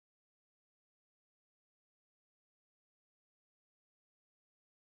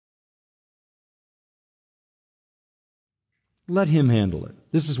Let him handle it.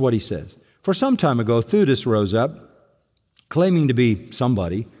 This is what he says. For some time ago, Theudas rose up, claiming to be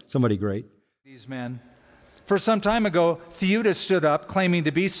somebody great. These men. For some time ago, Theudas stood up, claiming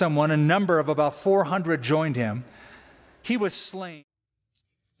to be someone. A number of about 400 joined him. He was slain.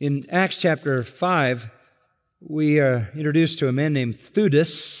 In Acts chapter 5, we are introduced to a man named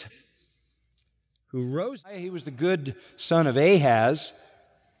Theudas, who rose. He was the good son of Ahaz.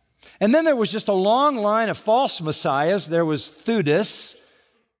 And then there was just a long line of false messiahs. There was Theudas,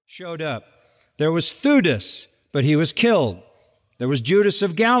 showed up. There was Theudas, but he was killed. There was Judas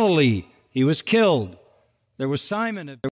of Galilee. He was killed. There was Simon of